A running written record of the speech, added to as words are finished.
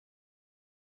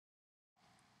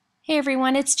Hey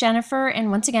everyone, it's Jennifer,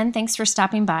 and once again, thanks for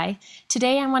stopping by.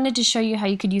 Today I wanted to show you how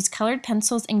you could use colored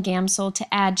pencils and Gamsol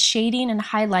to add shading and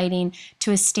highlighting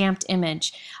to a stamped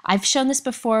image. I've shown this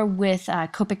before with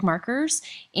Copic markers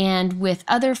and with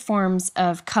other forms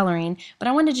of coloring, but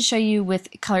I wanted to show you with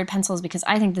colored pencils because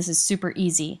I think this is super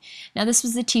easy. Now this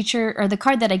was the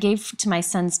card that I gave to my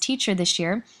son's teacher this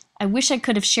year. I wish I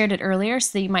could have shared it earlier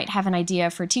so that you might have an idea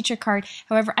for a teacher card.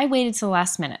 However, I waited till the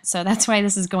last minute, so that's why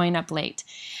this is going up late.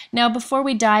 Now, before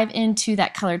we dive into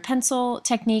that colored pencil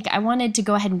technique, I wanted to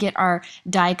go ahead and get our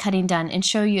die cutting done and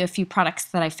show you a few products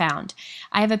that I found.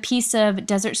 I have a piece of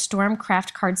Desert Storm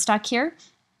craft cardstock here.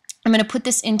 I'm going to put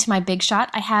this into my Big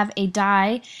Shot. I have a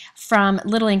die from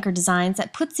Little Inker Designs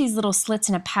that puts these little slits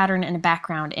in a pattern in a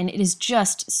background, and it is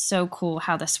just so cool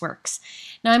how this works.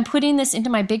 Now I'm putting this into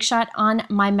my Big Shot on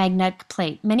my magnetic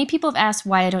plate. Many people have asked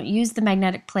why I don't use the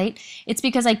magnetic plate. It's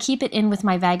because I keep it in with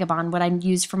my Vagabond, what I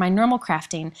use for my normal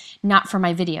crafting, not for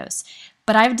my videos.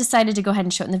 But I've decided to go ahead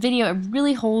and show it in the video. It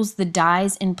really holds the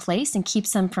dies in place and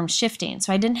keeps them from shifting.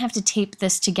 So I didn't have to tape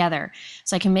this together.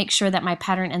 So I can make sure that my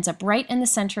pattern ends up right in the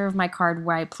center of my card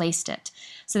where I placed it.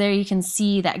 So there you can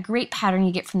see that great pattern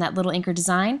you get from that Little Inker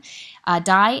Design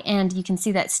die, and you can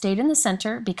see that stayed in the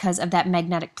center because of that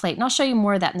magnetic plate. And I'll show you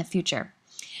more of that in the future.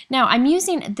 Now I'm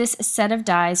using this set of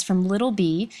dies from Little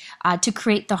B to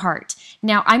create the heart.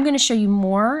 Now I'm going to show you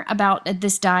more about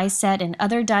this die set and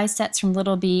other die sets from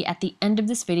Little B at the end of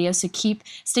this video, so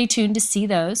stay tuned to see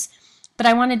those. But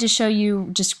I wanted to show you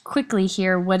just quickly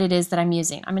here what it is that I'm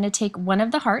using. I'm going to take one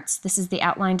of the hearts, this is the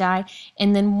outline die,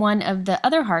 and then one of the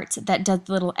other hearts that does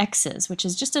little X's, which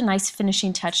is just a nice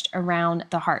finishing touch around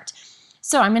the heart.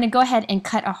 So I'm going to go ahead and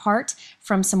cut a heart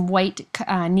from some white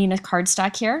Nina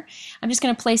cardstock here. I'm just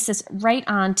going to place this right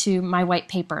onto my white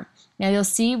paper. Now you'll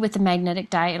see with the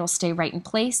magnetic die it'll stay right in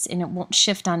place and it won't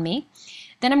shift on me.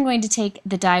 Then I'm going to take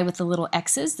the die with the little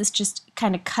X's. This just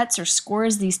kind of cuts or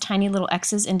scores these tiny little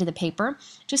X's into the paper.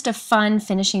 Just a fun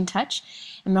finishing touch.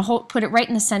 I'm going to put it right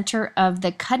in the center of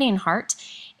the cutting heart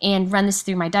and run this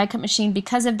through my die cut machine.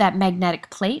 Because of that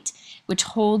magnetic plate, which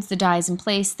holds the dies in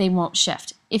place, they won't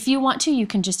shift. If you want to, you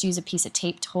can just use a piece of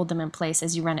tape to hold them in place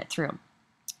as you run it through.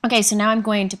 Okay, so now I'm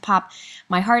going to pop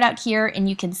my heart out here, and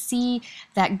you can see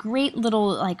that great little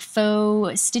like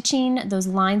faux stitching, those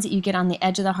lines that you get on the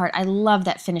edge of the heart. I love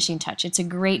that finishing touch. It's a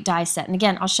great die set, and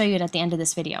again, I'll show you it at the end of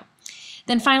this video.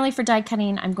 Then finally for die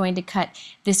cutting, I'm going to cut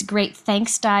this great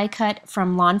thanks die cut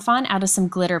from Lawn Fawn out of some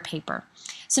glitter paper.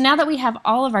 So now that we have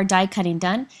all of our die cutting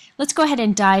done, let's go ahead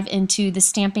and dive into the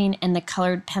stamping and the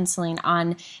colored penciling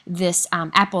on this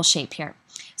apple shape here.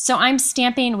 So I'm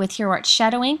stamping with Hero Art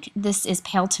Shadow ink. This is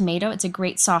Pale Tomato. It's a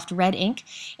great soft red ink.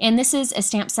 And this is a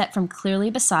stamp set from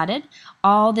Clearly Besotted.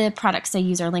 All the products I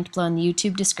use are linked below in the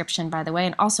YouTube description, by the way,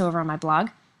 and also over on my blog.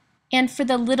 And for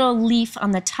the little leaf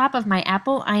on the top of my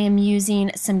apple, I am using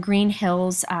some Green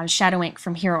Hills Shadow ink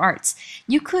from Hero Arts.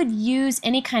 You could use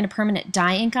any kind of permanent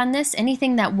dye ink on this,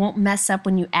 anything that won't mess up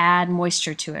when you add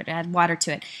moisture to it, add water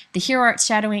to it. The Hero Arts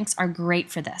Shadow inks are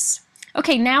great for this.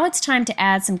 Okay, now it's time to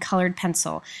add some colored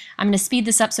pencil. I'm going to speed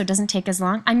this up so it doesn't take as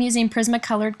long. I'm using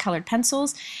Prismacolor colored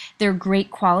pencils. They're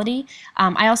great quality.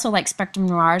 I also like Spectrum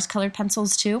Noir's colored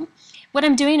pencils too. What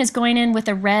I'm doing is going in with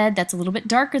a red that's a little bit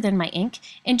darker than my ink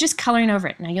and just coloring over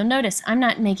it. Now you'll notice I'm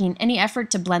not making any effort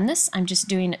to blend this, I'm just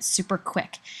doing it super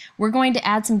quick. We're going to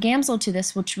add some Gamsol to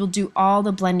this, which will do all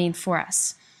the blending for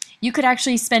us. You could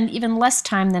actually spend even less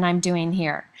time than I'm doing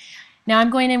here. Now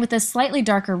I'm going in with a slightly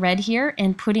darker red here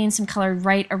and putting some color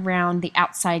right around the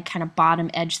outside kind of bottom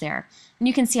edge there. And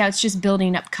you can see how it's just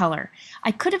building up color.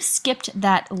 I could have skipped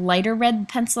that lighter red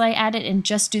pencil I added and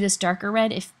just do this darker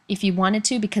red if you wanted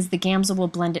to, because the Gamsol will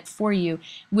blend it for you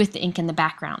with the ink in the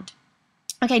background.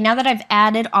 Okay, now that I've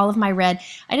added all of my red,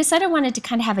 I decided I wanted to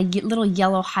kind of have a little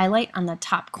yellow highlight on the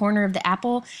top corner of the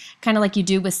apple, kind of like you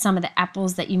do with some of the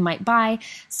apples that you might buy.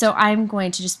 So I'm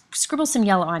going to just scribble some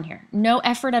yellow on here. No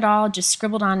effort at all, just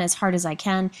scribbled on as hard as I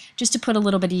can, just to put a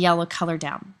little bit of yellow color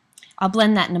down. I'll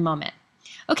blend that in a moment.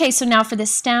 Okay, so now for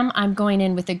this stem, I'm going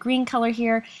in with a green color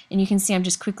here, and you can see I'm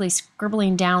just quickly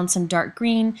scribbling down some dark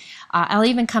green. I'll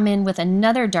even come in with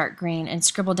another dark green and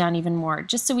scribble down even more,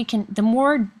 just so we can, the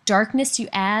more darkness you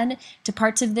add to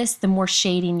parts of this, the more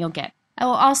shading you'll get. I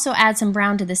will also add some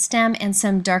brown to the stem and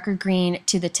some darker green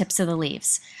to the tips of the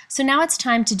leaves. So now it's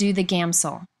time to do the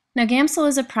Gamsol. Now Gamsol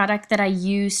is a product that I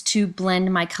use to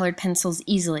blend my colored pencils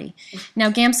easily. Now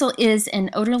Gamsol is an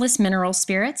odorless mineral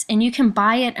spirits, and you can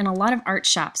buy it in a lot of art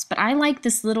shops, but I like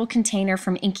this little container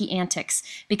from Inky Antics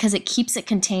because it keeps it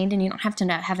contained and you don't have to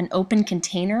have an open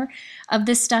container of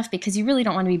this stuff because you really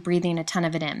don't want to be breathing a ton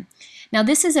of it in. Now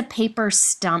this is a paper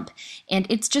stump, and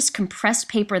it's just compressed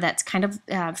paper that's kind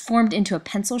of formed into a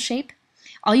pencil shape.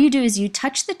 All you do is you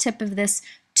touch the tip of this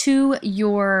to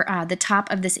the top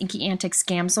of this Inky Antics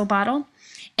Gamsol bottle,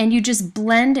 and you just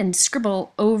blend and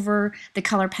scribble over the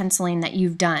color penciling that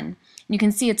you've done. You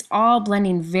can see it's all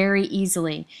blending very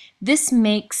easily. This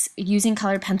makes using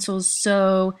colored pencils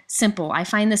so simple. I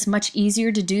find this much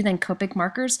easier to do than Copic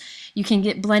markers. You can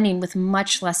get blending with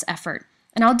much less effort.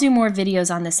 And I'll do more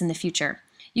videos on this in the future.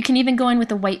 You can even go in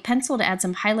with a white pencil to add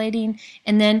some highlighting,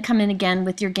 and then come in again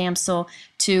with your Gamsol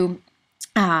to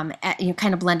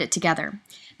kind of blend it together.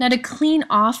 Now to clean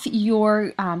off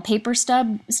your paper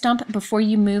stump before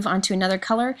you move on to another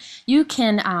color, you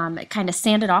can kind of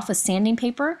sand it off with sanding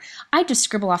paper. I just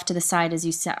scribble off to the side as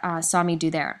you saw me do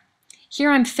there. Here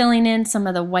I'm filling in some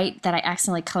of the white that I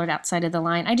accidentally colored outside of the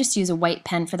line. I just use a white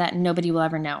pen for that and nobody will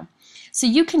ever know. So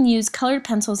you can use colored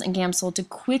pencils and Gamsol to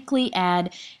quickly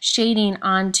add shading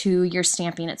onto your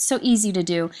stamping. It's so easy to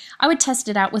do. I would test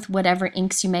it out with whatever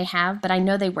inks you may have, but I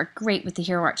know they work great with the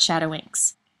Hero Art Shadow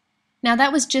inks. Now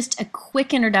that was just a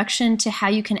quick introduction to how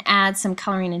you can add some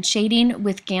coloring and shading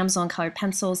with Gamsol and colored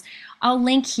pencils. I'll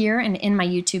link here and in my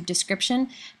YouTube description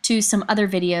to some other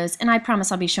videos, and I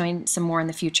promise I'll be showing some more in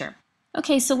the future.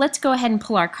 Okay, so let's go ahead and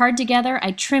pull our card together.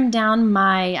 I trimmed down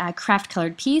my craft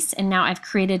colored piece, and now I've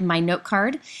created my note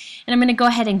card. And I'm going to go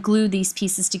ahead and glue these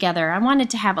pieces together. I wanted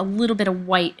to have a little bit of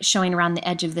white showing around the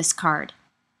edge of this card.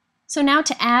 So now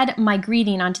to add my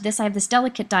greeting onto this, I have this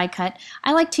delicate die cut.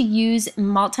 I like to use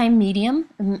multi-medium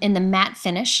in the matte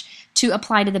finish to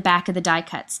apply to the back of the die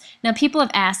cuts. Now people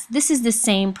have asked, this is the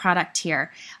same product here.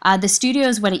 The Studio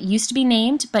is what it used to be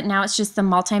named, but now it's just the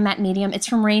multi-matte medium. It's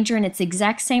from Ranger and it's the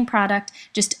exact same product,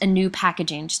 just a new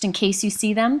packaging, just in case you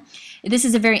see them. This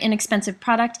is a very inexpensive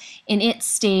product and it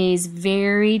stays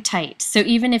very tight. So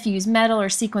even if you use metal or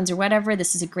sequins or whatever,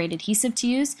 this is a great adhesive to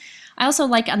use. I also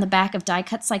like on the back of die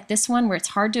cuts like this one where it's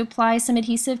hard to apply some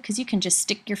adhesive because you can just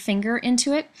stick your finger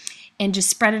into it and just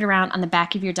spread it around on the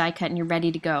back of your die cut and you're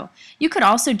ready to go. You could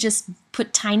also just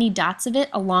put tiny dots of it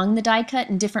along the die cut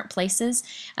in different places.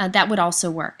 That would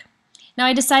also work. Now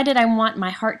I decided I want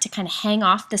my heart to kind of hang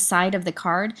off the side of the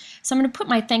card, so I'm going to put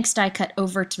my thanks die cut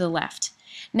over to the left.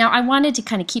 Now I wanted to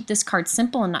kind of keep this card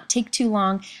simple and not take too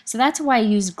long, so that's why I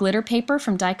used glitter paper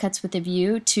from Die Cuts with a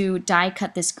View to die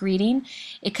cut this greeting,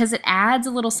 because it adds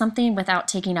a little something without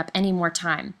taking up any more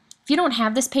time. If you don't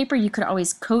have this paper, you could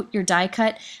always coat your die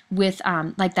cut with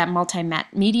like that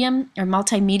multi-matte medium or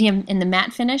multi-medium in the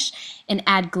matte finish and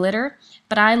add glitter,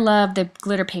 but I love the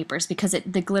glitter papers because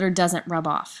the glitter doesn't rub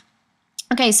off.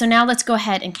 Okay, so now let's go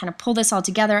ahead and kind of pull this all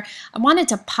together. I wanted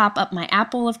to pop up my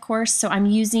apple, of course, so I'm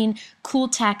using Cool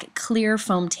Tack clear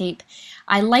foam tape.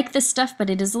 I like this stuff, but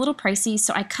it is a little pricey,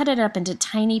 so I cut it up into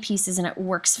tiny pieces and it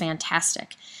works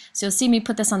fantastic. So you'll see me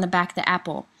put this on the back of the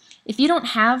apple. If you don't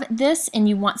have this and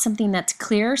you want something that's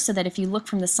clear so that if you look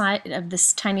from the side of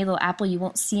this tiny little apple you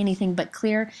won't see anything but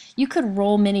clear, you could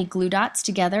roll mini glue dots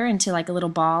together into like a little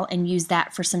ball and use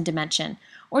that for some dimension.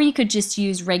 Or you could just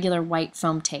use regular white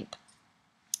foam tape.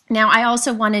 Now I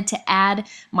also wanted to add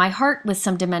my heart with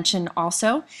some dimension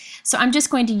also. So I'm just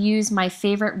going to use my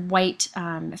favorite white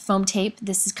foam tape.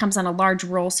 This comes on a large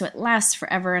roll so it lasts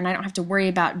forever and I don't have to worry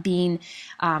about being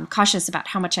cautious about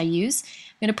how much I use.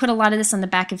 I'm going to put a lot of this on the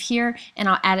back of here and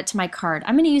I'll add it to my card.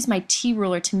 I'm going to use my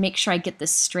T-ruler to make sure I get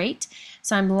this straight.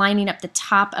 So I'm lining up the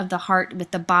top of the heart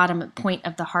with the bottom point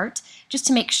of the heart just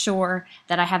to make sure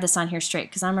that I have this on here straight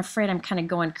because I'm afraid I'm kind of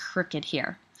going crooked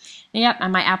here. Yep,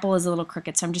 and my apple is a little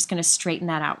crooked, so I'm just going to straighten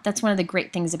that out. That's one of the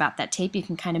great things about that tape. You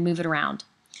can kind of move it around.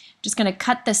 Just going to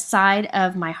cut the side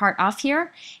of my heart off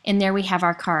here, and there we have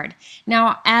our card.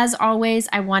 Now, as always,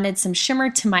 I wanted some shimmer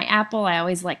to my apple. I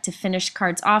always like to finish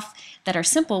cards off that are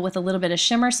simple with a little bit of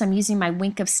shimmer, so I'm using my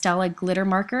Wink of Stella glitter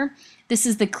marker. This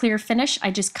is the clear finish.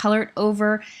 I just color it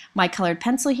over my colored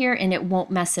pencil here, and it won't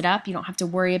mess it up. You don't have to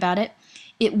worry about it.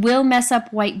 It will mess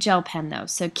up white gel pen though,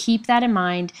 so keep that in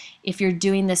mind. If you're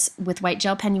doing this with white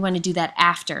gel pen, you want to do that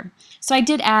after. So I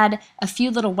did add a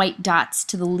few little white dots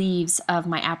to the leaves of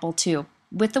my apple too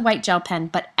with the white gel pen,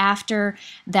 but after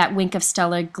that Wink of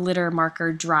Stella glitter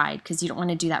marker dried, because you don't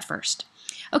want to do that first.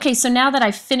 Okay, so now that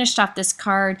I've finished off this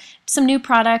card, some new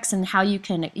products and how you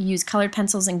can use colored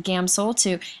pencils and Gamsol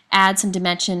to add some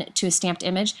dimension to a stamped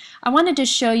image, I wanted to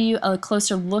show you a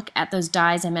closer look at those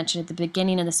dies I mentioned at the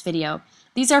beginning of this video.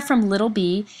 These are from Little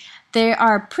Bee. They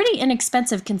are pretty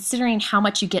inexpensive considering how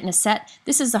much you get in a set.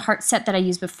 This is the heart set that I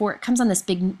used before. It comes on this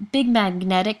big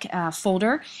magnetic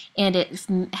folder and it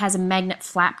has a magnet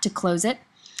flap to close it.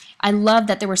 I love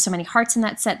that there were so many hearts in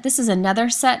that set. This is another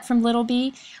set from Little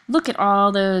Bee. Look at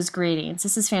all those greetings.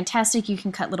 This is fantastic. You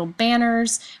can cut little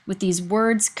banners with these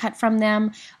words cut from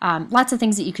them. Lots of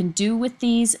things that you can do with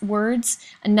these words.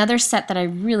 Another set that I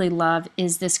really love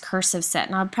is this cursive set,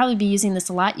 and I'll probably be using this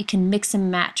a lot. You can mix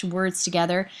and match words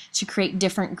together to create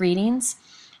different greetings.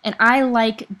 And I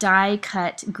like die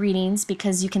cut greetings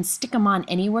because you can stick them on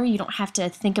anywhere. You don't have to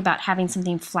think about having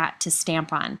something flat to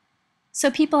stamp on. So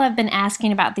people have been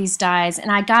asking about these dies, and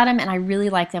I got them and I really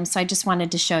like them, so I just wanted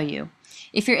to show you.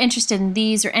 If you're interested in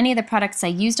these or any of the products I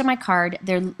used on my card,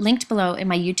 they're linked below in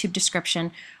my YouTube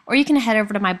description, or you can head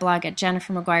over to my blog at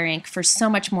Jennifer McGuire Inc. for so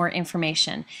much more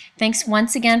information. Thanks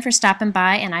once again for stopping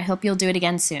by, and I hope you'll do it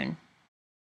again soon.